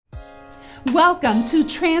Welcome to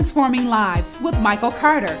Transforming Lives with Michael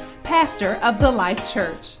Carter, pastor of The Life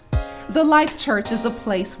Church. The Life Church is a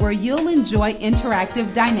place where you'll enjoy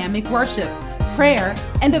interactive, dynamic worship, prayer,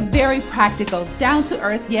 and a very practical,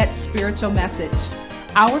 down-to-earth yet spiritual message.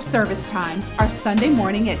 Our service times are Sunday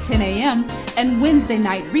morning at 10 a.m. and Wednesday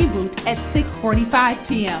night reboot at 6:45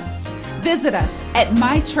 p.m. Visit us at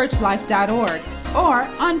mychurchlife.org or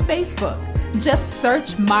on Facebook. Just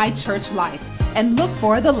search My Church Life and look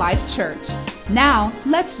for The Life Church. Now,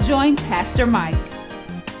 let's join Pastor Mike.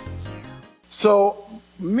 So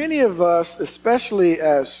many of us, especially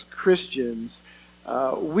as Christians,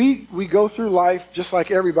 we go through life just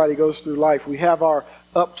like everybody goes through life. We have our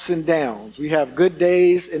ups and downs. We have good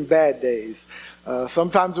days and bad days.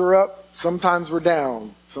 Sometimes we're up, sometimes we're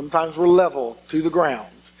down, sometimes we're level to the ground,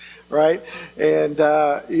 right? And,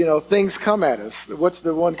 things come at us. What's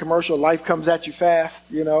the one commercial? Life comes at you fast,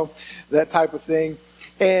 that type of thing.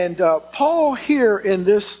 And Paul here in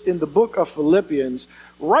the book of Philippians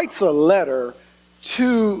writes a letter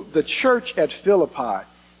to the church at Philippi.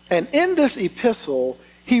 And in this epistle,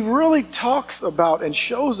 he really talks about and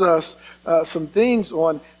shows us some things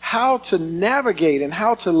on how to navigate and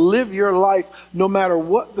how to live your life no matter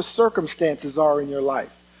what the circumstances are in your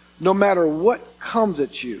life, no matter what comes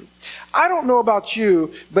at you. I don't know about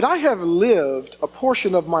you, but I have lived a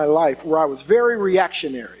portion of my life where I was very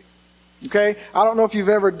reactionary. Okay? I don't know if you've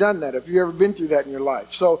ever done that, if you've ever been through that in your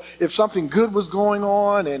life. So if something good was going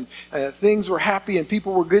on and things were happy and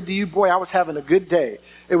people were good to you, boy, I was having a good day.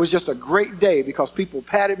 It was just a great day because people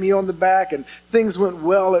patted me on the back and things went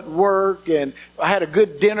well at work and I had a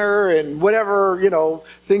good dinner and whatever,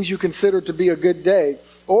 things you consider to be a good day.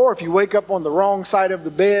 Or if you wake up on the wrong side of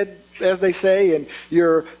the bed, as they say, and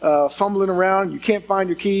you're fumbling around, you can't find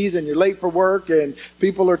your keys, and you're late for work, and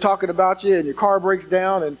people are talking about you, and your car breaks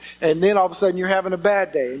down, and then all of a sudden you're having a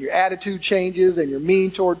bad day, and your attitude changes, and you're mean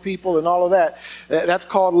toward people, and all of that. That's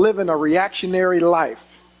called living a reactionary life.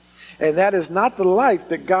 And that is not the life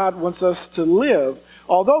that God wants us to live,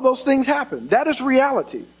 although those things happen. That is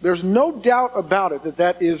reality. There's no doubt about it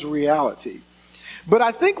that is reality. But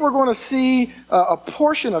I think we're going to see a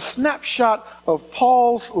snapshot of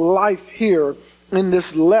Paul's life here in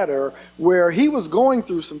this letter where he was going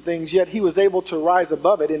through some things, yet he was able to rise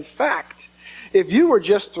above it. In fact, if you were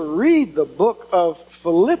just to read the book of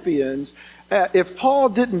Philippians, if Paul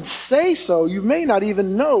didn't say so, you may not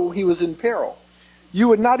even know he was in peril. You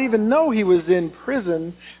would not even know he was in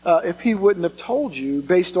prison if he wouldn't have told you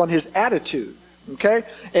based on his attitude. Okay?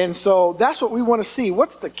 And so that's what we want to see.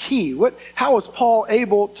 What's the key? How is Paul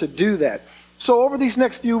able to do that? So over these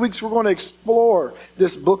next few weeks, we're going to explore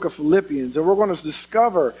this book of Philippians, and we're going to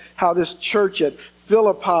discover how this church at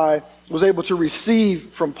Philippi was able to receive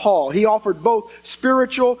from Paul. He offered both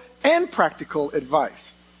spiritual and practical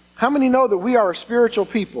advice. How many know that we are a spiritual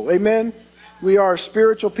people? Amen? We are a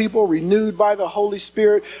spiritual people renewed by the Holy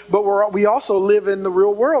Spirit, but we also live in the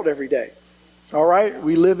real world every day. All right,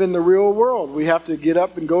 we live in the real world. We have to get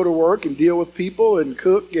up and go to work and deal with people and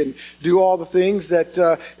cook and do all the things that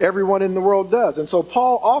everyone in the world does. And so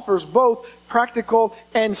Paul offers both practical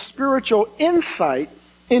and spiritual insight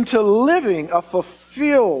into living a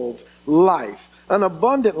fulfilled life, an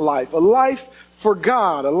abundant life, a life for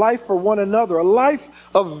God, a life for one another, a life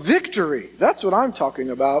of victory. That's what I'm talking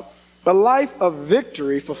about. A life of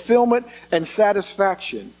victory, fulfillment, and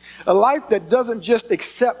satisfaction. A life that doesn't just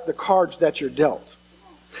accept the cards that you're dealt.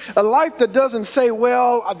 A life that doesn't say,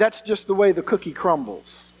 well, that's just the way the cookie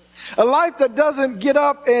crumbles. A life that doesn't get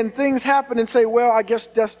up and things happen and say, well, I guess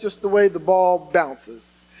that's just the way the ball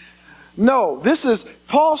bounces. No,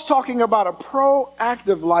 Paul's talking about a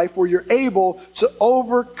proactive life where you're able to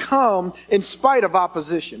overcome in spite of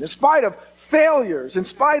opposition, in spite of failures, in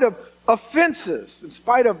spite of offenses, in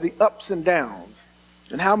spite of the ups and downs.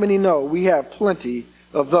 And how many know we have plenty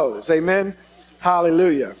of those? Amen?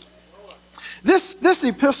 Hallelujah. This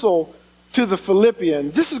epistle to the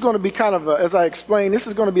Philippians, this is going to be kind of, as I explained, this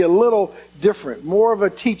is going to be a little different, more of a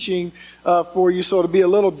teaching for you, so it'll be a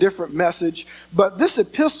little different message. But this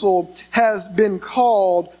epistle has been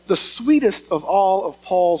called the sweetest of all of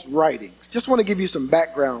Paul's writings. Just want to give you some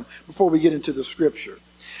background before we get into the scripture.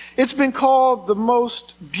 It's been called the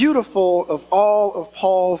most beautiful of all of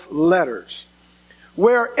Paul's letters,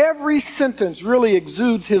 where every sentence really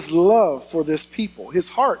exudes his love for this people. His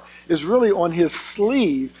heart is really on his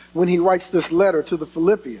sleeve when he writes this letter to the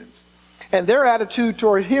Philippians. And their attitude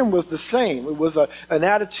toward him was the same. It was an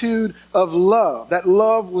attitude of love. That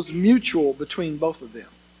love was mutual between both of them.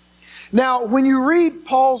 Now, when you read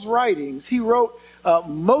Paul's writings, he wrote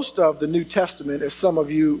most of the New Testament, as some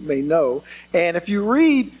of you may know. And if you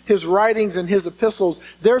read his writings and his epistles,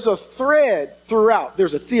 there's a thread throughout.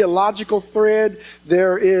 There's a theological thread.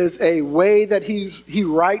 There is a way that he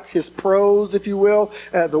writes his prose, if you will.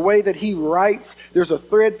 The way that he writes, there's a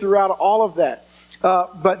thread throughout all of that.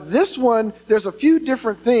 But this one, there's a few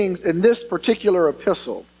different things in this particular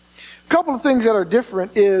epistle. A couple of things that are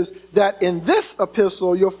different is that in this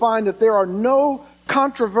epistle, you'll find that there are no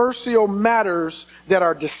controversial matters that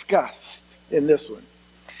are discussed in this one.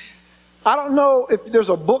 I don't know if there's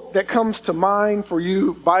a book that comes to mind for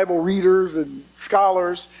you Bible readers and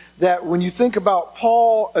scholars that when you think about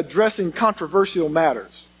Paul addressing controversial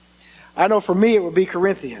matters, I know for me it would be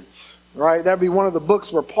Corinthians, right? That'd be one of the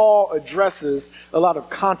books where Paul addresses a lot of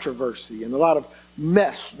controversy and a lot of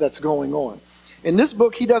mess that's going on. In this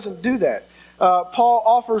book, he doesn't do that. Paul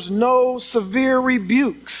offers no severe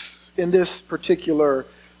rebukes in this particular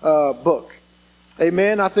book.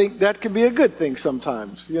 Amen. I think that could be a good thing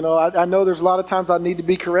sometimes. You know, I know there's a lot of times I need to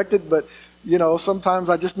be corrected, but, you know, sometimes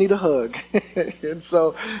I just need a hug. and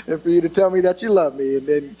for you to tell me that you love me,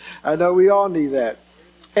 and I know we all need that.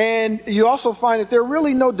 And you also find that there are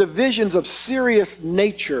really no divisions of serious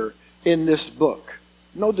nature in this book.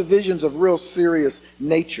 No divisions of real serious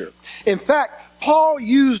nature. In fact, Paul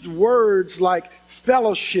used words like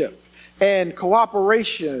fellowship and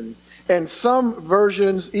cooperation, and some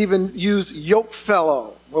versions even use yoke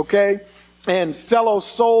fellow, okay, and fellow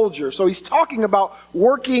soldier. So he's talking about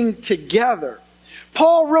working together.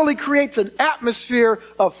 Paul really creates an atmosphere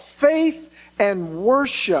of faith and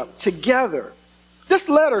worship together. This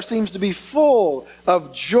letter seems to be full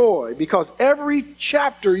of joy because every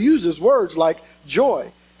chapter uses words like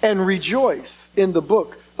joy and rejoice in the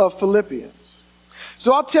book of Philippians.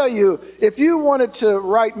 So I'll tell you, if you wanted to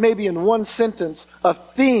write maybe in one sentence a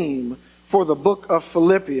theme for the book of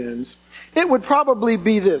Philippians, it would probably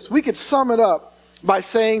be this. We could sum it up by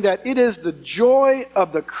saying that it is the joy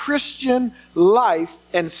of the Christian life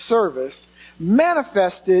and service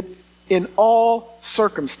manifested in all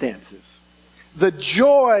circumstances. The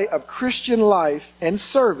joy of Christian life and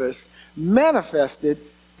service manifested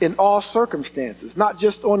in all circumstances, not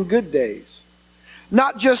just on good days.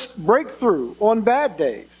 Not just breakthrough on bad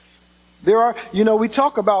days. There are, we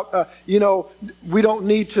talk about, we don't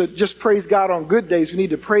need to just praise God on good days. We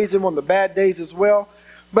need to praise Him on the bad days as well.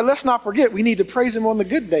 But let's not forget, we need to praise Him on the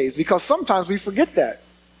good days because sometimes we forget that.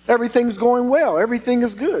 Everything's going well. Everything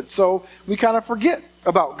is good. So we kind of forget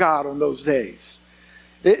about God on those days.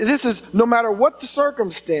 This is, no matter what the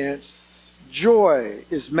circumstance, joy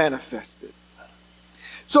is manifested.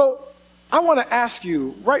 So, I want to ask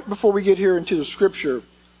you, right before we get here into the scripture,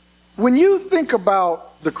 when you think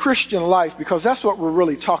about the Christian life, because that's what we're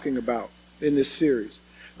really talking about in this series,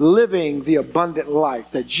 living the abundant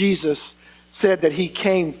life that Jesus said that He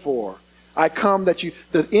came for.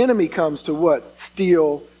 The enemy comes to what?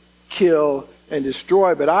 Steal, kill, and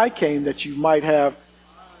destroy, but I came that you might have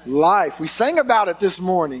life. We sang about it this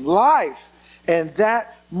morning, life, and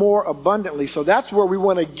that more abundantly. So that's where we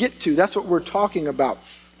want to get to. That's what we're talking about.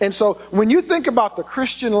 And so when you think about the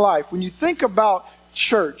Christian life, when you think about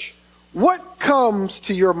church, what comes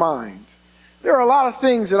to your mind? There are a lot of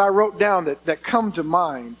things that I wrote down that come to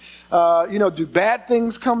mind. Do bad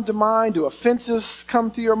things come to mind? Do offenses come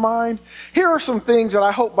to your mind? Here are some things that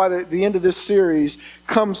I hope by the end of this series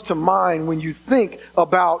comes to mind when you think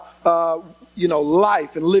about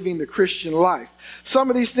life and living the Christian life. Some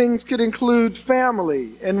of these things could include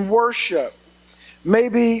family and worship.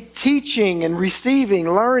 Maybe teaching and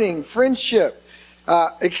receiving, learning, friendship,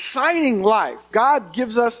 exciting life. God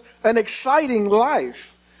gives us an exciting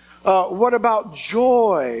life. What about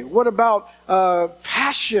joy? What about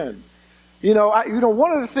passion?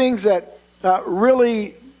 One of the things that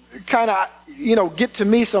really kind of get to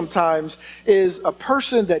me sometimes is a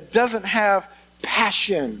person that doesn't have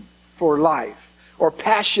passion for life or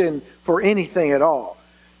passion for anything at all.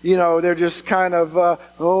 They're just kind of,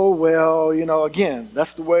 again,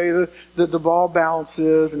 that's the way the ball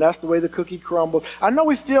bounces and that's the way the cookie crumbles. I know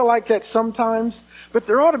we feel like that sometimes, but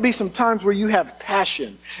there ought to be some times where you have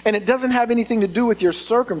passion and it doesn't have anything to do with your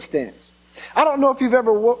circumstance. I don't know if you've ever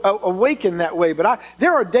awakened that way, but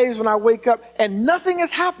there are days when I wake up and nothing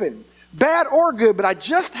has happened, bad or good, but I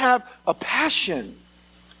just have a passion.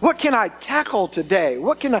 What can I tackle today?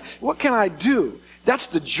 What can I do? That's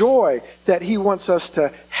the joy that He wants us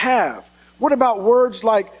to have. What about words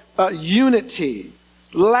like unity,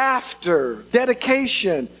 laughter,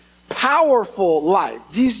 dedication, powerful life?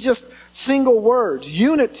 These just single words,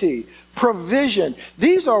 unity, provision.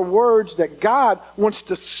 These are words that God wants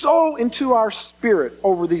to sow into our spirit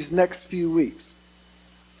over these next few weeks.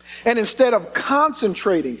 And instead of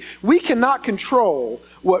concentrating, we cannot control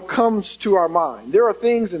what comes to our mind. There are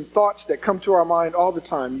things and thoughts that come to our mind all the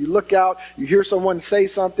time. You look out, you hear someone say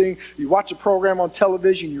something, you watch a program on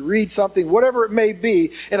television, you read something, whatever it may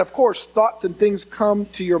be. And of course, thoughts and things come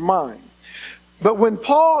to your mind. But when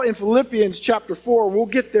Paul in Philippians chapter 4, we'll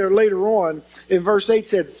get there later on, in verse 8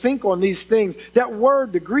 said, think on these things. That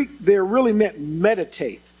word, the Greek there really meant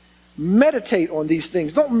meditate. Meditate on these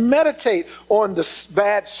things. Don't meditate on the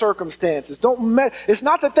bad circumstances. It's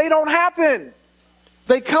not that they don't happen.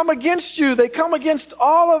 They come against you. They come against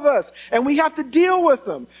all of us. And we have to deal with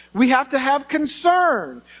them. We have to have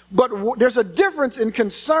concern. But there's a difference in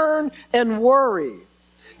concern and worry.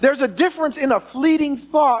 There's a difference in a fleeting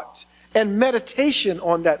thought and meditation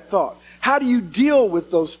on that thought. How do you deal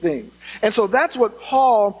with those things? And so that's what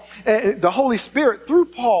Paul, the Holy Spirit through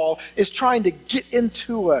Paul, is trying to get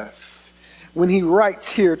into us when he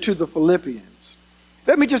writes here to the Philippians.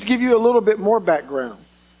 Let me just give you a little bit more background.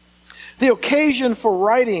 The occasion for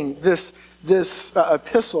writing this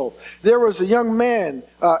epistle, there was a young man,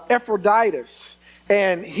 Epaphroditus,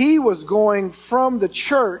 and he was going from the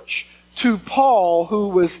church to Paul, who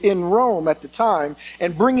was in Rome at the time,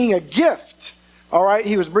 and bringing a gift. All right,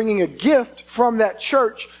 he was bringing a gift from that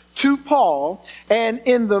church to Paul, and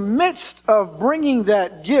in the midst of bringing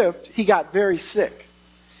that gift, he got very sick.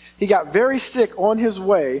 He got very sick on his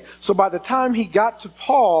way, so by the time he got to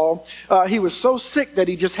Paul, he was so sick that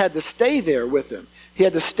he just had to stay there with him. He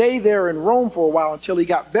had to stay there in Rome for a while until he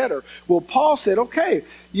got better. Well, Paul said, okay,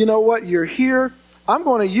 you know what, you're here. I'm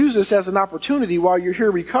going to use this as an opportunity while you're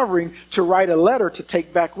here recovering to write a letter to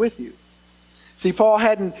take back with you. See, Paul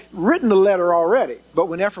hadn't written the letter already, but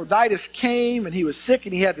when Epaphroditus came and he was sick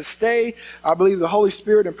and he had to stay, I believe the Holy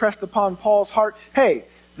Spirit impressed upon Paul's heart, hey,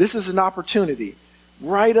 this is an opportunity.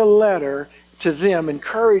 Write a letter to them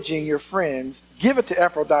encouraging your friends. Give it to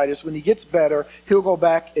Epaphroditus. When he gets better, he'll go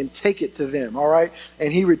back and take it to them, all right?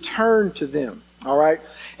 And he returned to them, all right?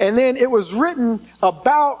 And then it was written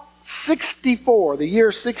about 64, the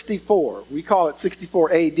year 64. We call it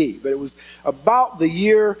 64 AD, but it was about the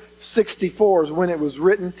year 64 is when it was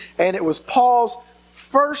written, and it was Paul's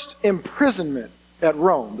first imprisonment at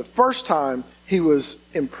Rome, the first time he was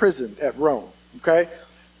imprisoned at Rome, okay?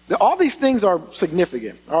 All these things are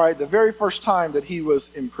significant, all right? The very first time that he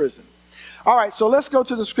was imprisoned. All right, so let's go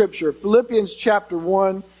to the scripture. Philippians chapter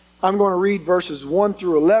 1. I'm going to read verses 1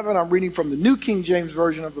 through 11. I'm reading from the New King James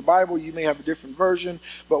Version of the Bible. You may have a different version,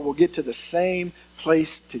 but we'll get to the same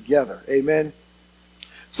place together. Amen.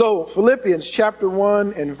 So Philippians chapter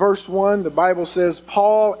 1 and verse 1, the Bible says,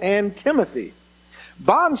 Paul and Timothy,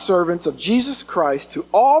 bondservants of Jesus Christ, to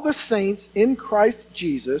all the saints in Christ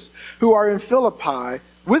Jesus who are in Philippi,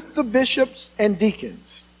 with the bishops and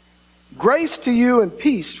deacons. Grace to you and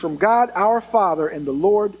peace from God our Father and the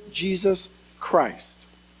Lord Jesus Christ.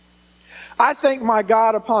 I thank my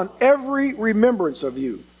God upon every remembrance of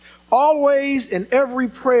you, always in every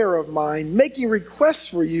prayer of mine, making requests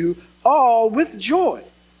for you all with joy,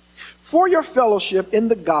 for your fellowship in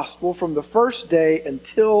the gospel from the first day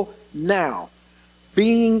until now,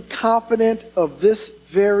 being confident of this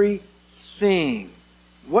very thing.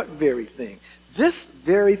 What very thing? This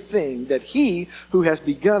very thing, that he who has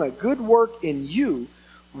begun a good work in you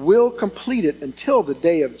will complete it until the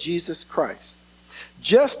day of Jesus Christ.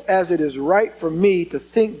 Just as it is right for me to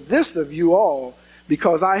think this of you all,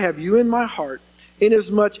 because I have you in my heart,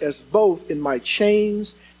 inasmuch as both in my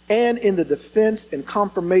chains and in the defense and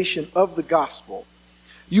confirmation of the gospel,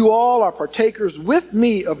 you all are partakers with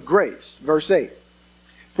me of grace. Verse 8.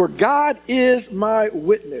 For God is my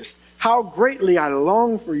witness, how greatly I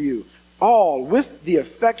long for you, all with the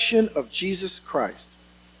affection of Jesus Christ.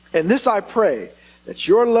 And this I pray, that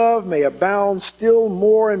your love may abound still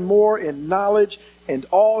more and more in knowledge and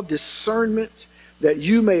all discernment, that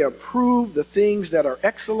you may approve the things that are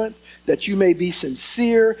excellent, that you may be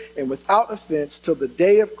sincere and without offense till the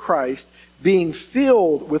day of Christ, being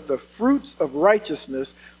filled with the fruits of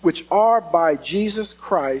righteousness, which are by Jesus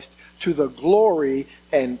Christ, to the glory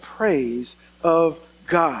and praise of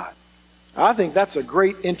God. I think that's a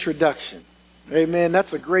great introduction. Amen.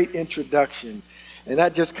 That's a great introduction. And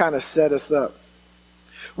that just kind of set us up.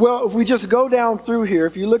 Well, if we just go down through here,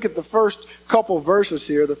 if you look at the first couple verses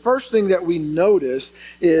here, the first thing that we notice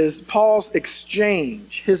is Paul's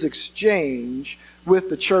exchange, his exchange with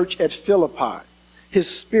the church at Philippi, his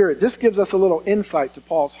spirit. This gives us a little insight to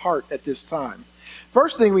Paul's heart at this time.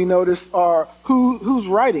 First thing we notice are who's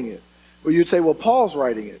writing it. Well, you'd say, well, Paul's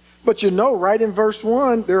writing it. But you know, right in verse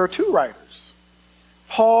 1, there are two writers,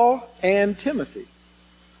 Paul and Timothy.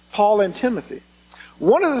 Paul and Timothy.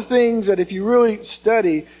 One of the things that if you really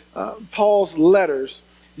study Paul's letters,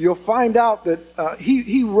 you'll find out that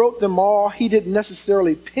he wrote them all. He didn't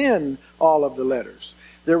necessarily pen all of the letters.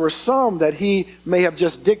 There were some that he may have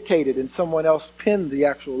just dictated and someone else penned the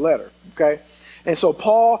actual letter. Okay? And so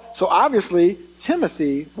obviously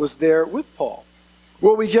Timothy was there with Paul.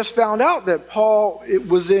 Well, we just found out that Paul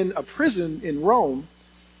was in a prison in Rome,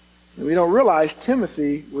 and we don't realize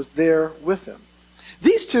Timothy was there with him.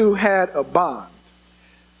 These two had a bond.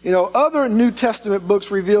 You know, other New Testament books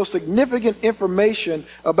reveal significant information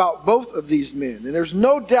about both of these men. And there's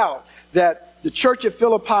no doubt that the church at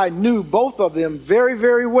Philippi knew both of them very,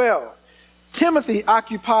 very well. Timothy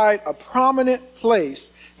occupied a prominent place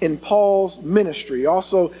in Paul's ministry,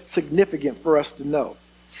 also significant for us to know.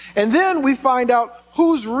 And then we find out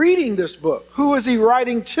who's reading this book. Who is he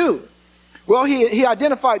writing to? Well, he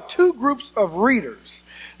identified two groups of readers.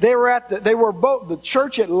 They were both the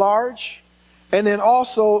church at large, and then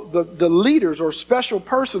also the leaders or special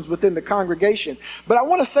persons within the congregation. But I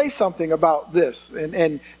want to say something about this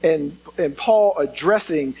and Paul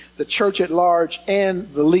addressing the church at large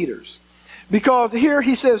and the leaders. Because here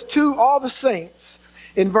he says, to all the saints,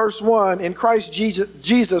 in verse 1, in Christ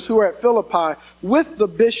Jesus who are at Philippi, with the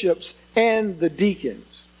bishops and the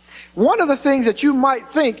deacons. One of the things that you might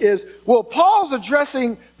think is, well, Paul's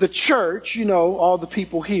addressing the church, you know, all the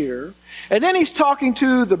people here. And then he's talking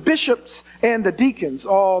to the bishops and the deacons,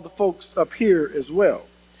 all the folks up here as well.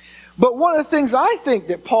 But one of the things I think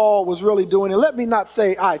that Paul was really doing, and let me not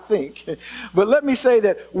say I think, but let me say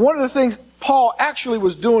that one of the things Paul actually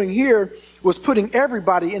was doing here was putting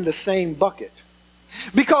everybody in the same bucket.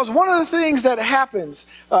 Because one of the things that happens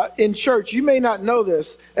in church, you may not know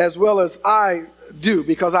this as well as I do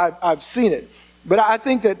because I've seen it. But I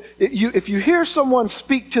think that if you hear someone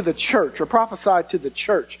speak to the church or prophesy to the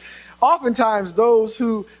church, oftentimes those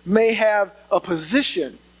who may have a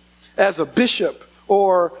position as a bishop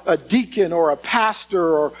or a deacon or a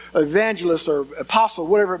pastor or evangelist or apostle,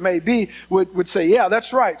 whatever it may be, would say, yeah,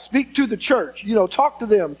 that's right. Speak to the church. You know, talk to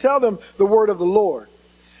them. Tell them the word of the Lord.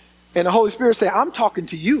 And the Holy Spirit say, I'm talking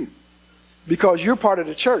to you because you're part of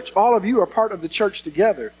the church. All of you are part of the church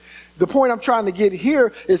together. The point I'm trying to get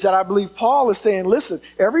here is that I believe Paul is saying, listen,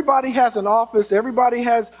 everybody has an office. Everybody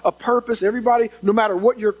has a purpose. Everybody, no matter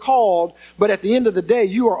what you're called, but at the end of the day,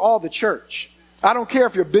 you are all the church. I don't care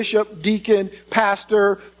if you're bishop, deacon,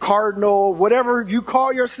 pastor, cardinal, whatever you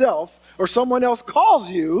call yourself or someone else calls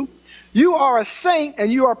you. You are a saint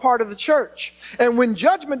and you are part of the church. And when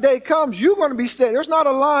judgment day comes, you're going to be standing. There's not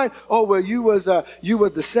a line, oh, well, you was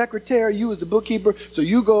the secretary, you was the bookkeeper, so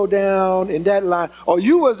you go down in that line. Or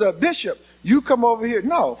you was a bishop, you come over here.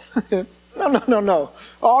 No. No.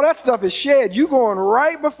 All that stuff is shed. You going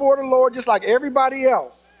right before the Lord just like everybody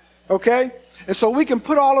else. Okay? And so we can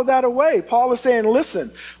put all of that away. Paul is saying,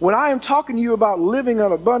 listen, when I am talking to you about living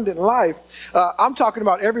an abundant life, I'm talking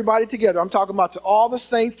about everybody together. I'm talking about to all the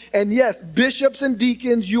saints. And yes, bishops and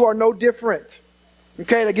deacons, you are no different.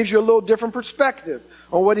 Okay, that gives you a little different perspective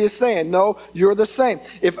on what he is saying. No, you're the same.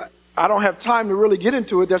 If I don't have time to really get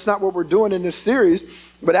into it, that's not what we're doing in this series.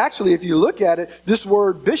 But actually, if you look at it, this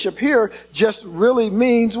word bishop here just really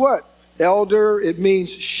means what? Elder, it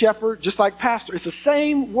means shepherd, just like pastor. It's the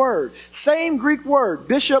same word, same Greek word,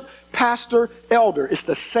 bishop, pastor, elder. It's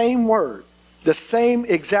the same word, the same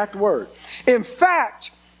exact word. In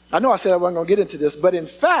fact, I know I said I wasn't going to get into this, but in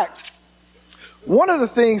fact, one of the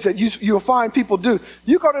things that you'll find people do,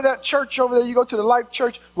 you go to that church over there, you go to the Life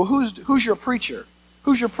Church, well, who's your preacher?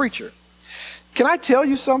 Who's your preacher? Can I tell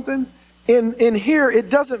you something? In here,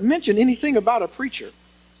 it doesn't mention anything about a preacher.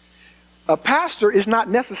 A pastor is not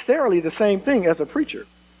necessarily the same thing as a preacher.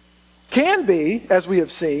 Can be, as we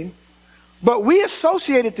have seen, but we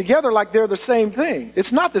associate it together like they're the same thing.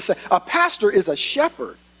 It's not the same. A pastor is a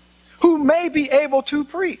shepherd who may be able to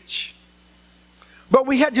preach. But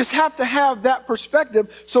we just have to have that perspective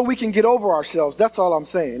so we can get over ourselves. That's all I'm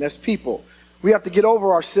saying as people. We have to get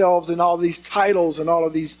over ourselves and all these titles and all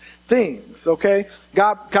of these things, okay?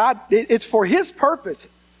 God, it's for His purpose.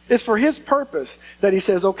 It's for His purpose that He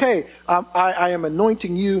says, okay, I am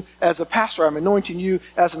anointing you as a pastor. I'm anointing you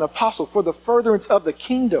as an apostle for the furtherance of the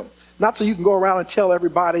kingdom. Not so you can go around and tell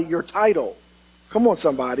everybody your title. Come on,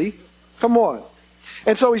 somebody. Come on.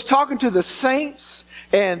 And so He's talking to the saints,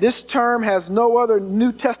 and this term has no other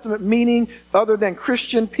New Testament meaning other than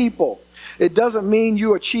Christian people. It doesn't mean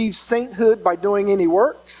you achieve sainthood by doing any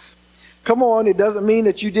works. Come on, it doesn't mean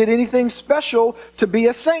that you did anything special to be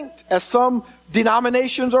a saint, as some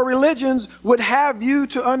denominations or religions would have you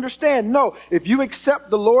to understand. No, if you accept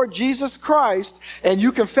the Lord Jesus Christ and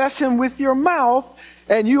you confess Him with your mouth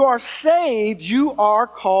and you are saved, you are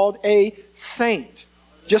called a saint,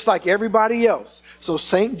 just like everybody else. So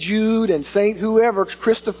St. Jude and St. whoever,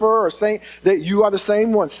 Christopher or St. that you are the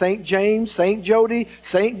same one. St. James, St. Jody,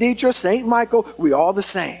 St. Dietrich, St. Michael, we all the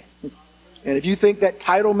same. And if you think that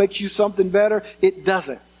title makes you something better, it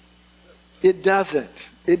doesn't. It doesn't.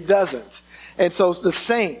 It doesn't. And so the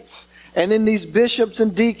saints, and then these bishops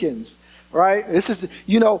and deacons, right? This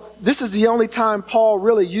is the only time Paul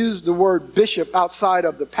really used the word bishop outside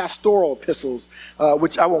of the pastoral epistles,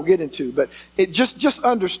 which I won't get into. But it just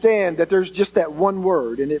understand that there's just that one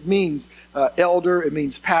word, and it means elder, it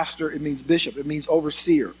means pastor, it means bishop, it means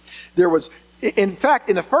overseer. There was, in fact,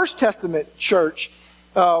 in the First Testament church,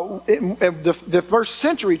 the first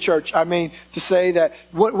century church, to say that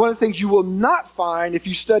one of the things you will not find if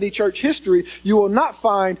you study church history, you will not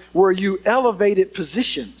find where you elevated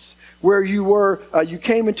positions, where you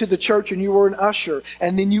came into the church and you were an usher,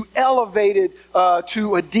 and then you elevated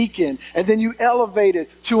to a deacon, and then you elevated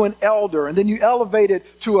to an elder, and then you elevated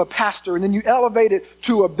to a pastor, and then you elevated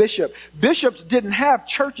to a bishop. Bishops didn't have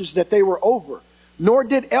churches that they were over, nor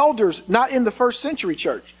did elders, not in the first century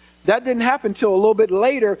church. That didn't happen until a little bit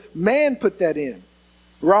later. Man put that in,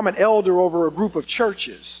 where I'm an elder over a group of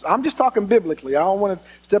churches. I'm just talking biblically. I don't want to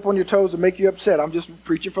step on your toes and make you upset. I'm just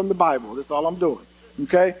preaching from the Bible. That's all I'm doing.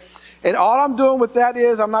 Okay? And all I'm doing with that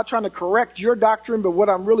is I'm not trying to correct your doctrine, but what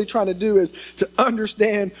I'm really trying to do is to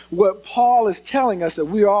understand what Paul is telling us, that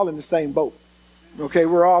we're all in the same boat. Okay?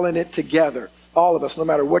 We're all in it together. All of us, no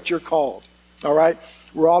matter what you're called. All right?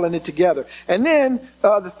 We're all in it together. And then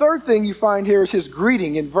the third thing you find here is his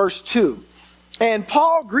greeting in verse 2. And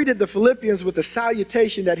Paul greeted the Philippians with a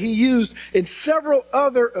salutation that he used in several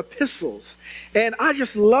other epistles. And I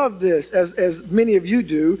just love this, as many of you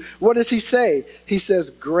do. What does he say? He says,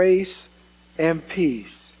 grace and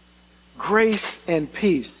peace. Grace and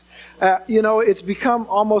peace. It's become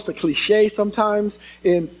almost a cliche sometimes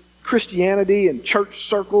in Christianity and church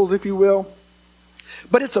circles, if you will.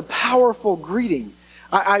 But it's a powerful greeting.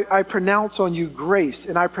 I pronounce on you grace,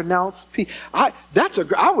 and I pronounce peace. I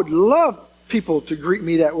would love people to greet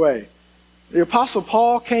me that way. The Apostle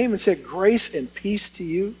Paul came and said, grace and peace to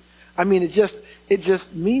you. It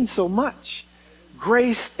just means so much.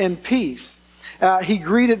 Grace and peace. He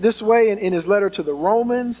greeted this way in his letter to the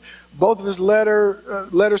Romans, both of his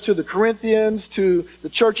letters to the Corinthians, to the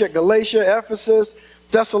church at Galatia, Ephesus,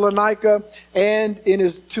 Thessalonica, and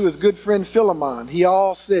to his good friend Philemon. He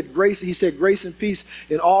said grace and peace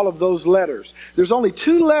in all of those letters. There's only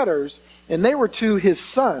 2 letters, and they were to his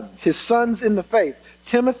sons in the faith,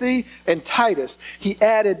 Timothy and Titus. He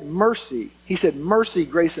added mercy. He said, mercy,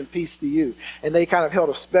 grace, and peace to you. And they kind of held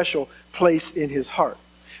a special place in his heart.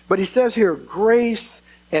 But he says here, grace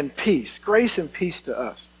and peace. Grace and peace to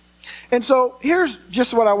us. And so here's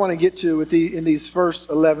just what I want to get to in these first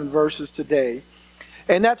 11 verses today.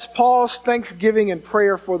 And that's Paul's thanksgiving and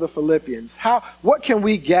prayer for the Philippians. What can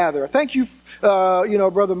we gather? Thank you,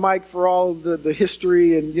 Brother Mike, for all the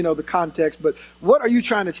history and, the context. But what are you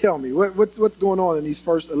trying to tell me? What's going on in these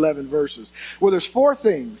first 11 verses? Well, there's 4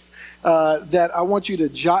 things that I want you to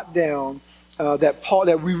jot down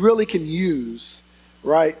that we really can use,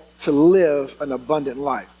 right, to live an abundant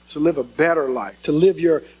life, to live a better life, to live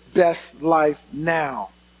your best life now.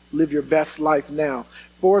 Live your best life now.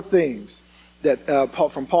 4 things that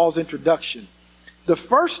from Paul's introduction. The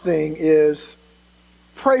first thing is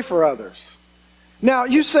pray for others. Now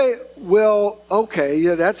you say, well, okay,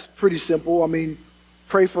 yeah, that's pretty simple.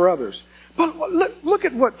 Pray for others. But look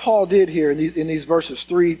at what Paul did here in these verses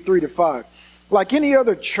 3 to 5. Like any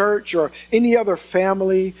other church or any other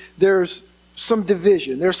family, there's some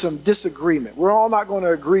division, there's some disagreement. We're all not going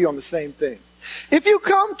to agree on the same thing. If you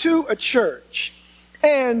come to a church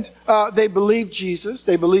and they believe Jesus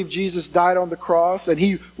died on the cross and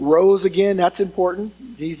he rose again, that's important.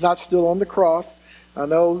 He's not still on the cross. I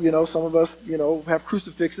know, some of us, have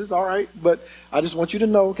crucifixes, all right. But I just want you to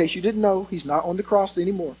know, in case you didn't know, he's not on the cross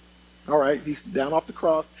anymore. All right, he's down off the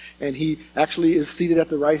cross, and he actually is seated at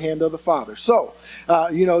the right hand of the Father. So,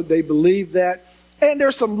 they believe that. And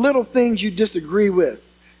there's some little things you disagree with.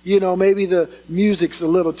 Maybe the music's a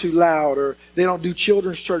little too loud, or they don't do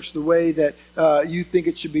children's church the way that you think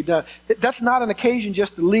it should be done. That's not an occasion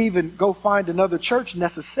just to leave and go find another church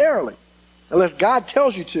necessarily, unless God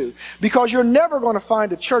tells you to. Because you're never going to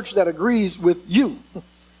find a church that agrees with you,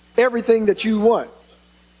 everything that you want.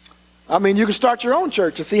 You can start your own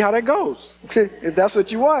church and see how that goes, if that's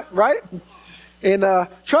what you want, right? And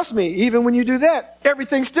trust me, even when you do that,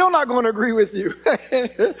 everything's still not going to agree with you.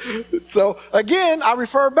 So again, I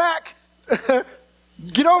refer back,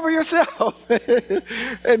 get over yourself.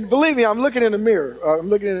 And believe me, I'm looking in the mirror. I'm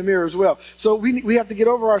looking in the mirror as well. So we have to get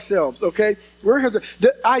over ourselves, okay?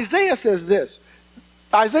 Isaiah says this.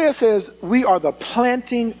 Isaiah says, we are the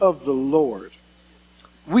planting of the Lord.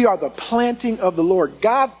 We are the planting of the Lord.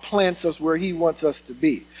 God plants us where he wants us to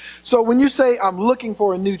be. So when you say, I'm looking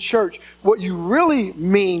for a new church, what you really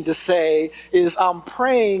mean to say is, I'm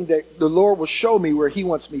praying that the Lord will show me where he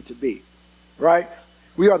wants me to be. Right?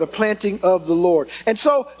 We are the planting of the Lord. And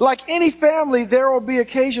so, like any family, there will be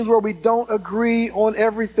occasions where we don't agree on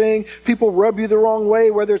everything. People rub you the wrong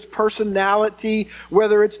way, whether it's personality,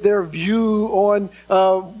 whether it's their view on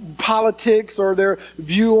politics or their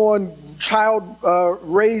view on child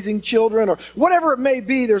raising children or whatever it may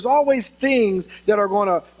be. There's always things that are going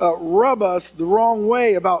to rub us the wrong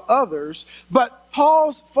way about others. But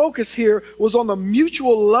Paul's focus here was on the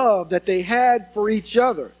mutual love that they had for each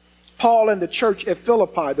other. Paul and the church at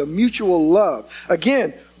Philippi, the mutual love.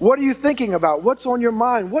 Again, what are you thinking about? What's on your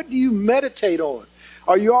mind? What do you meditate on?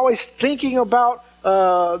 Are you always thinking about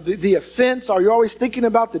the offense? Are you always thinking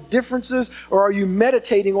about the differences? Or are you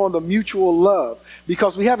meditating on the mutual love?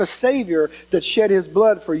 Because we have a Savior that shed his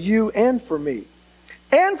blood for you and for me.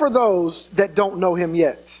 And for those that don't know him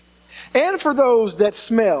yet. And for those that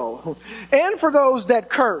smell. And for those that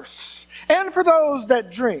curse. And for those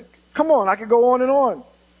that drink. Come on, I could go on and on.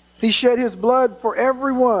 He shed his blood for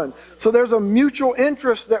everyone. So there's a mutual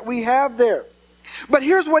interest that we have there. But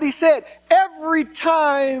here's what he said. Every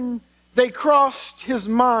time they crossed his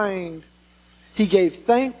mind, he gave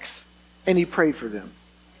thanks and he prayed for them.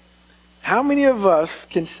 How many of us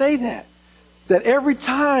can say that? That every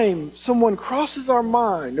time someone crosses our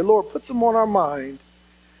mind, the Lord puts them on our mind,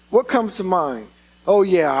 what comes to mind? Oh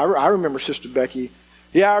yeah, I remember Sister Becky.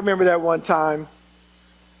 Yeah, I remember that one time.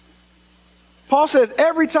 Paul says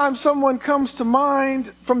every time someone comes to mind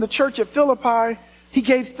from the church at Philippi, he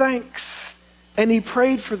gave thanks and he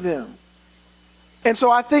prayed for them. And so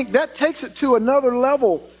I think that takes it to another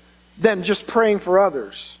level than just praying for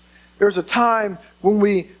others. There's a time when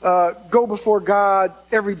we go before God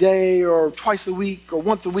every day or twice a week or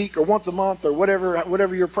once a month or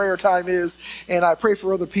whatever your prayer time is, and I pray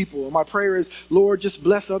for other people. And my prayer is, Lord, just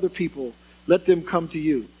bless other people. Let them come to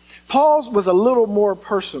you. Paul's was a little more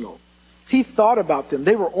personal. He thought about them.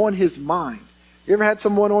 They were on his mind. You ever had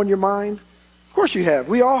someone on your mind? Of course you have.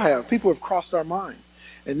 We all have. People have crossed our mind.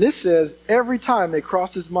 And this says every time they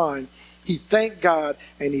crossed his mind, he thanked God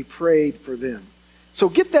and he prayed for them. So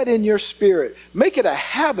get that in your spirit. Make it a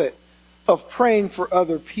habit of praying for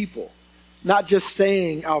other people. Not just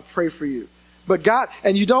saying, I'll pray for you. But God,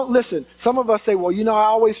 and you don't listen. Some of us say, well, I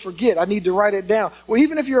always forget. I need to write it down. Well,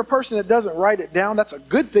 even if you're a person that doesn't write it down, that's a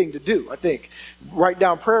good thing to do, I think. Write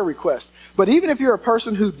down prayer requests. But even if you're a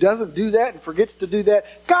person who doesn't do that and forgets to do that,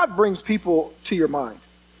 God brings people to your mind.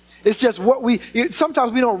 It's just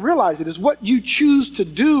sometimes we don't realize it. It's what you choose to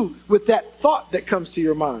do with that thought that comes to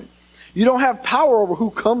your mind. You don't have power over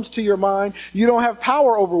who comes to your mind. You don't have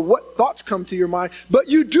power over what thoughts come to your mind. But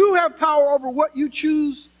you do have power over what you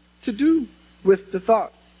choose to do with the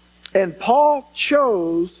thought. And Paul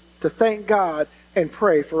chose to thank God and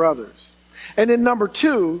pray for others. And then number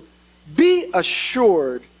 2, be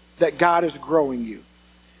assured that God is growing you.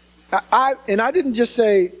 I didn't just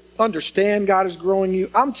say understand God is growing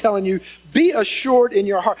you. I'm telling you, be assured in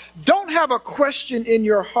your heart. Don't have a question in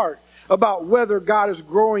your heart about whether God is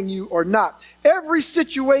growing you or not. Every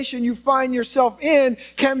situation you find yourself in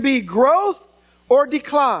can be growth or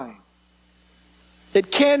decline.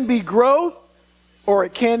 It can be growth or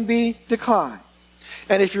it can be decline.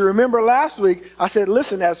 And if you remember last week, I said,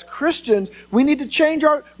 listen, as Christians, we need to change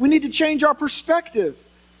our perspective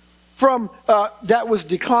from that was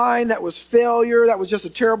decline, that was failure, that was just a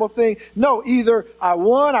terrible thing. No, either I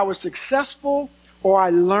won, I was successful, or I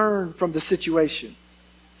learned from the situation.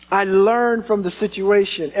 I learned from the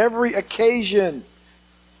situation. Every occasion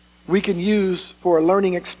we can use for a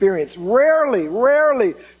learning experience.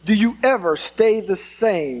 Rarely do you ever stay the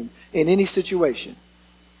same in any situation.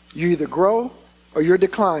 You either grow or you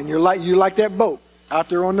decline. You're like that boat out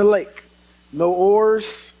there on the lake. No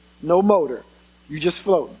oars, no motor. You just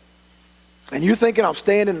floating. And you're thinking, I'm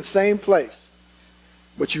staying in the same place.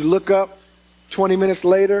 But you look up 20 minutes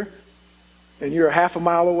later and you're a half a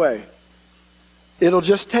mile away. It'll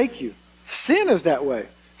just take you. Sin is that way.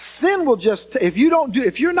 Sin will just, if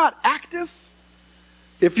you're not active,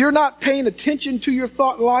 if you're not paying attention to your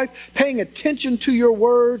thought life, paying attention to your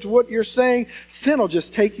words, what you're saying, sin will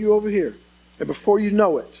just take you over here. And before you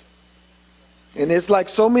know it. And it's like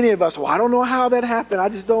so many of us, well, I don't know how that happened. I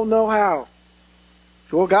just don't know how.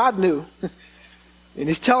 Well, God knew. And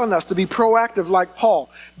he's telling us to be proactive like Paul.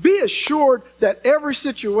 Be assured that every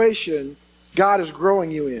situation God is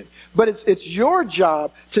growing you in. But it's your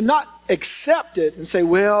job to not accept it and say,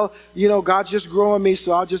 well, God's just growing me,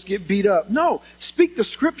 so I'll just get beat up. No, speak the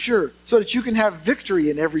scripture so that you can have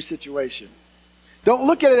victory in every situation. Don't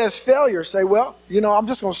look at it as failure. Say, well, I'm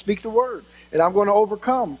just going to speak the word and I'm going to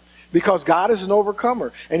overcome because God is an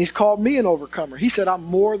overcomer and he's called me an overcomer. He said, I'm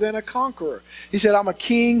more than a conqueror. He said, I'm a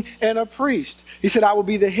king and a priest. He said, I will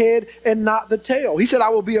be the head and not the tail. He said, I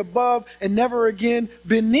will be above and never again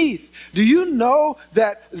beneath. Do you know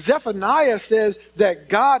that Zephaniah says that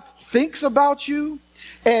God thinks about you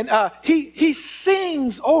and he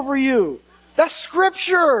sings over you? That's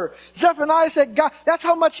scripture. Zephaniah said, God, that's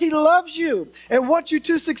how much he loves you and wants you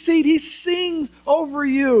to succeed. He sings over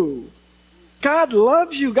you. God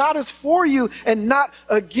loves you. God is for you and not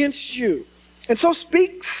against you. And so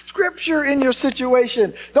speak scripture in your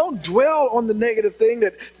situation. Don't dwell on the negative thing.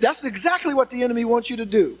 That's exactly what the enemy wants you to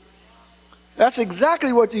do. That's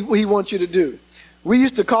exactly what he wants you to do. We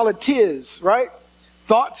used to call it TIS, right?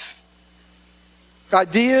 Thoughts,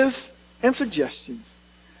 ideas, and suggestions.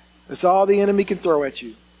 That's all the enemy can throw at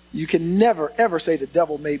you. You can never, ever say the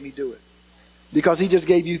devil made me do it. Because he just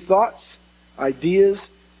gave you thoughts, ideas,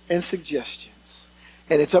 and suggestions.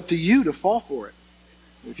 And it's up to you to fall for it.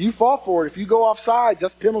 If you fall for it, if you go off sides,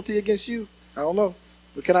 that's penalty against you. I don't know.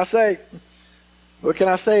 What can I say? What can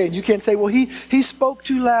I say? And you can't say, well, he spoke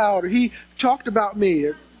too loud or he talked about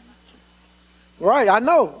me. Right, I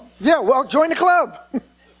know. Yeah, well, join the club.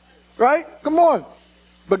 Right? Come on.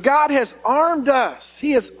 But God has armed us.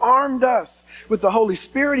 He has armed us with the Holy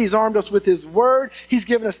Spirit. He's armed us with His Word. He's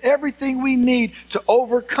given us everything we need to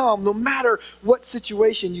overcome no matter what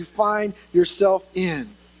situation you find yourself in.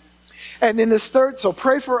 And then this third, so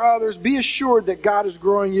pray for others. Be assured that God is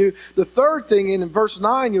growing you. The third thing, in verse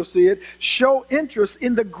 9, you'll see it, show interest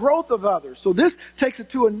in the growth of others. So this takes it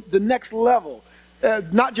to the next level.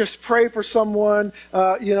 Not just pray for someone,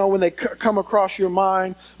 when they come across your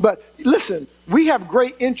mind. But listen, we have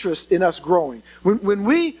great interest in us growing. When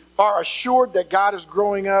we are assured that God is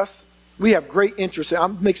growing us, we have great interest.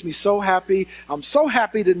 It makes me so happy. I'm so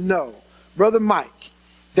happy to know, Brother Mike,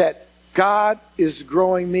 that God is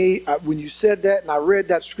growing me. When you said that and I read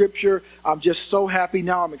that scripture, I'm just so happy.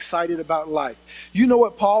 Now I'm excited about life. You know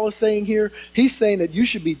what Paul is saying here? He's saying that you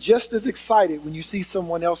should be just as excited when you see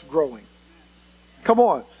someone else growing. Come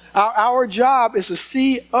on. Our job is to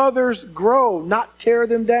see others grow, not tear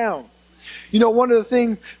them down. One of the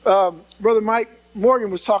things, Brother Mike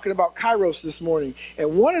Morgan was talking about Kairos this morning.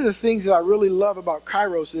 And one of the things that I really love about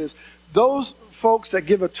Kairos is those folks that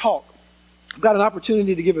give a talk. I've got an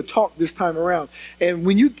opportunity to give a talk this time around. And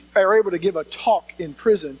when you are able to give a talk in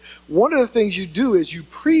prison, one of the things you do is you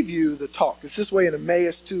preview the talk. It's this way in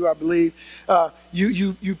Emmaus too, I believe.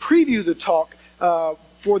 You preview the talk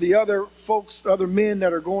for the other folks, other men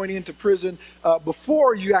that are going into prison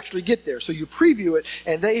before you actually get there. So you preview it,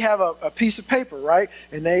 and they have a piece of paper, right?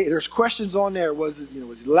 And there's questions on there. Was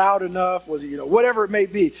it loud enough? Was it, whatever it may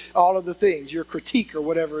be, all of the things, your critique or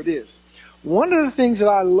whatever it is. One of the things that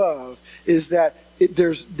I love is that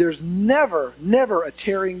there's never a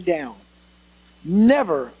tearing down.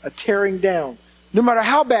 Never a tearing down, no matter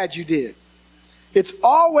how bad you did. It's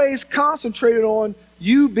always concentrated on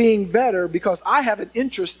you being better because I have an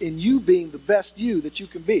interest in you being the best you that you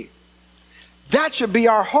can be. That should be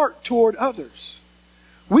our heart toward others.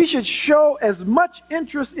 We should show as much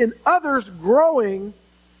interest in others growing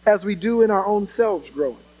as we do in our own selves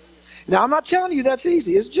growing. Now, I'm not telling you that's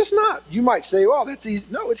easy. It's just not. You might say, well, that's easy.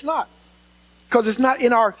 No, it's not. Because it's not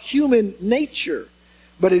in our human nature,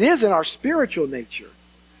 but it is in our spiritual nature.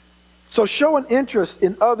 So show an interest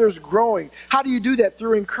in others growing. How do you do that?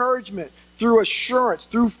 Through encouragement, through assurance,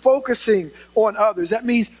 through focusing on others. That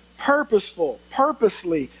means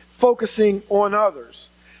purposely focusing on others.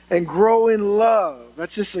 And grow in love.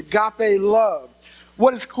 That's this agape love.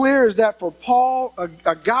 What is clear is that for Paul,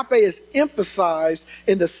 agape is emphasized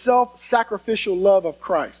in the self-sacrificial love of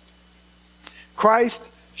Christ. Christ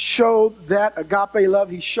showed that agape love.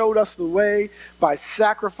 He showed us the way by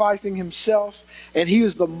sacrificing himself, and he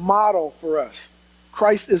is the model for us.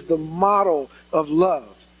 Christ is the model of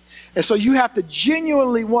love. And so you have to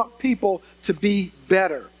genuinely want people to be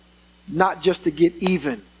better, not just to get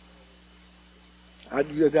even. I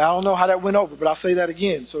don't know how that went over, but I'll say that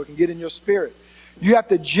again so it can get in your spirit. You have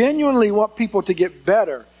to genuinely want people to get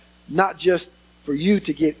better, not just for you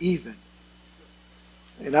to get even.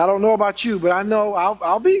 And I don't know about you, but I know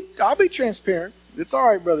I'll be transparent. It's all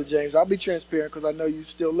right, Brother James. I'll be transparent because I know you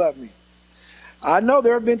still love me. I know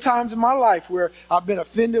there have been times in my life where I've been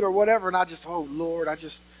offended or whatever, and I just, oh Lord, I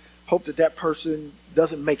just hope that person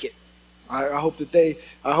doesn't make it. I hope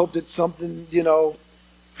that something,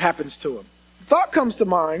 happens to them. Thought comes to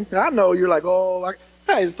mind, and I know you're like, oh,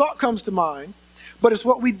 Hey, the thought comes to mind, but it's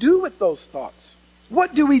what we do with those thoughts.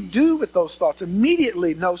 What do we do with those thoughts?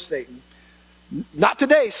 Immediately, no, Satan. Not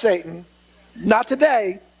today, Satan. Not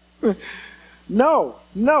today. No.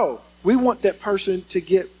 We want that person to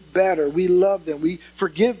get better. We love them. We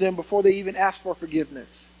forgive them before they even ask for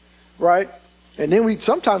forgiveness. Right? And then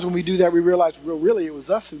sometimes when we do that, we realize, well, really, it was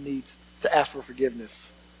us who needs to ask for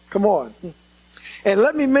forgiveness. Come on. And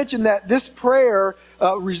let me mention that this prayer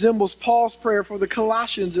resembles Paul's prayer for the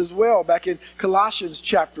Colossians as well, back in Colossians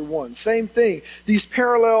chapter 1. Same thing. These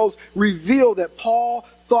parallels reveal that Paul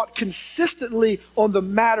thought consistently on the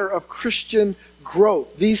matter of Christian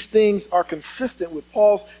growth. These things are consistent with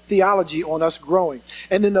Paul's theology on us growing.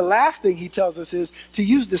 And then the last thing he tells us is to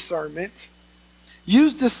use discernment.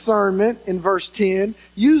 Use discernment in verse 10.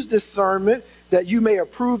 Use discernment that you may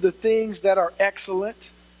approve the things that are excellent.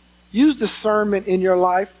 Use discernment in your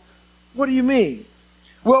life. What do you mean?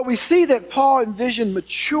 Well, we see that Paul envisioned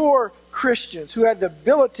mature Christians who had the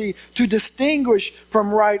ability to distinguish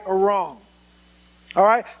from right or wrong. All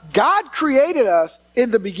right? God created us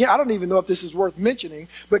in the beginning. I don't even know if this is worth mentioning,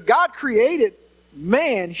 but God created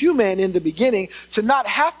human in the beginning, to not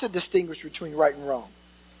have to distinguish between right and wrong.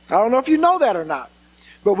 I don't know if you know that or not.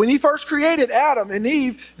 But when he first created Adam and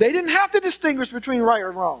Eve, they didn't have to distinguish between right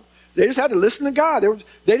or wrong. They just had to listen to God. They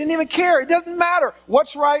didn't even care. It doesn't matter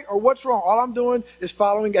what's right or what's wrong. All I'm doing is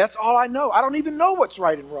following. That's all I know. I don't even know what's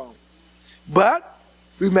right and wrong. But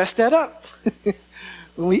we messed that up.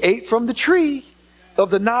 When we ate from the tree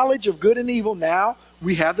of the knowledge of good and evil, now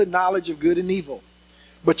we have the knowledge of good and evil.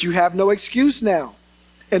 But you have no excuse now.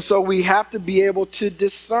 And so we have to be able to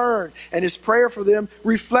discern. And his prayer for them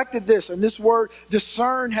reflected this. And this word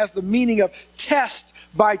discern has the meaning of test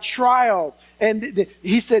by trial. And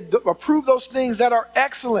he said, approve those things that are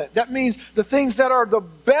excellent. That means the things that are the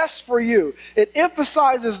best for you. It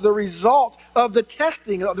emphasizes the result of the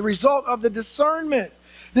testing, the result of the discernment.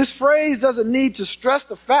 This phrase doesn't need to stress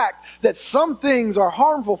the fact that some things are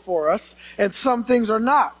harmful for us and some things are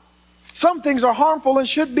not. Some things are harmful and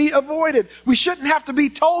should be avoided. We shouldn't have to be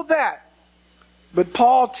told that. But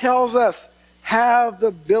Paul tells us, have the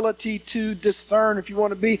ability to discern if you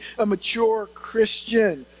want to be a mature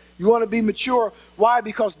Christian. You want to be mature. Why?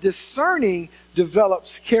 Because discerning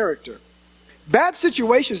develops character. Bad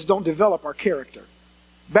situations don't develop our character.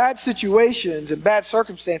 Bad situations and bad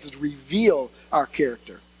circumstances reveal our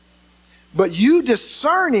character. But you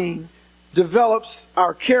discerning develops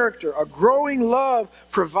our character. A growing love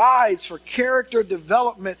provides for character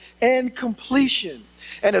development and completion.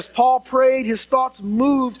 And as Paul prayed, his thoughts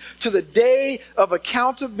moved to the day of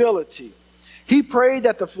accountability. He prayed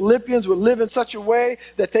that the Philippians would live in such a way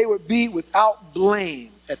that they would be without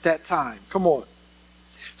blame at that time. Come on.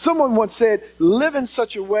 Someone once said, live in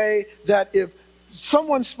such a way that if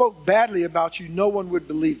someone spoke badly about you, no one would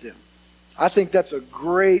believe them. I think that's a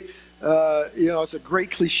great it's a great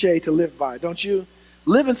cliche to live by, don't you?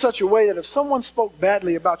 Live in such a way that if someone spoke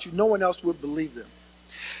badly about you, no one else would believe them.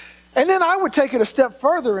 And then I would take it a step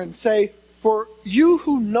further and say, for you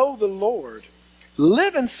who know the Lord,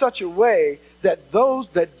 live in such a way that those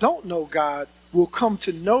that don't know God will come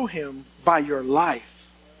to know him by your life.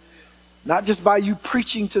 Not just by you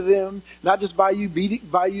preaching to them, not just by you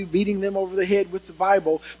beating them over the head with the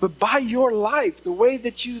Bible, but by your life, the way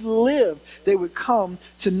that you live, they would come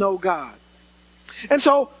to know God. And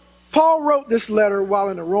so Paul wrote this letter while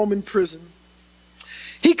in a Roman prison.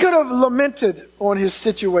 He could have lamented on his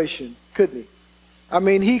situation, couldn't he? I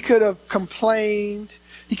mean, he could have complained.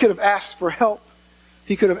 He could have asked for help.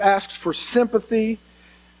 He could have asked for sympathy.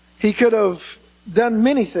 He could have done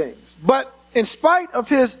many things. But in spite of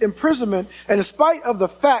his imprisonment, and in spite of the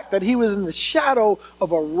fact that he was in the shadow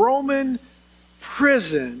of a Roman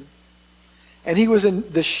prison, and he was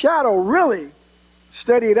in the shadow, really,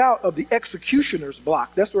 study it out, of the executioner's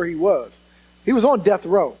block. That's where he was. He was on death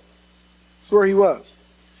row. That's where he was.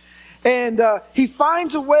 And he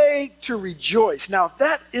finds a way to rejoice. Now, if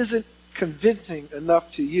that isn't convincing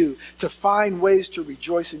enough to you to find ways to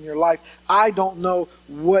rejoice in your life, I don't know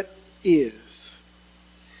what is.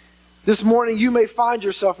 This morning, you may find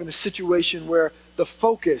yourself in a situation where the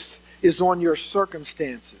focus is on your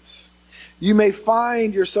circumstances. You may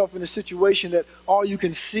find yourself in a situation that all you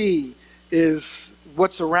can see is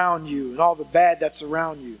what's around you and all the bad that's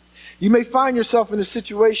around you. You may find yourself in a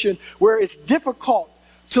situation where it's difficult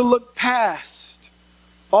to look past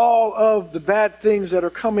all of the bad things that are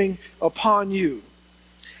coming upon you.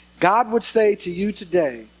 God would say to you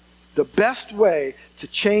today, the best way to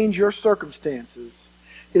change your circumstances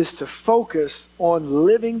is to focus on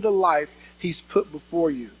living the life he's put before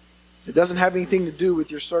you. It doesn't have anything to do with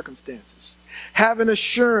your circumstances. Have an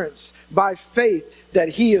assurance by faith that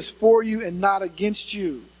he is for you and not against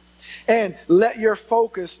you. And let your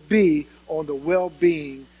focus be on the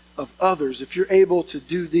well-being of others. If you're able to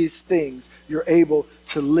do these things, you're able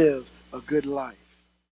to live a good life.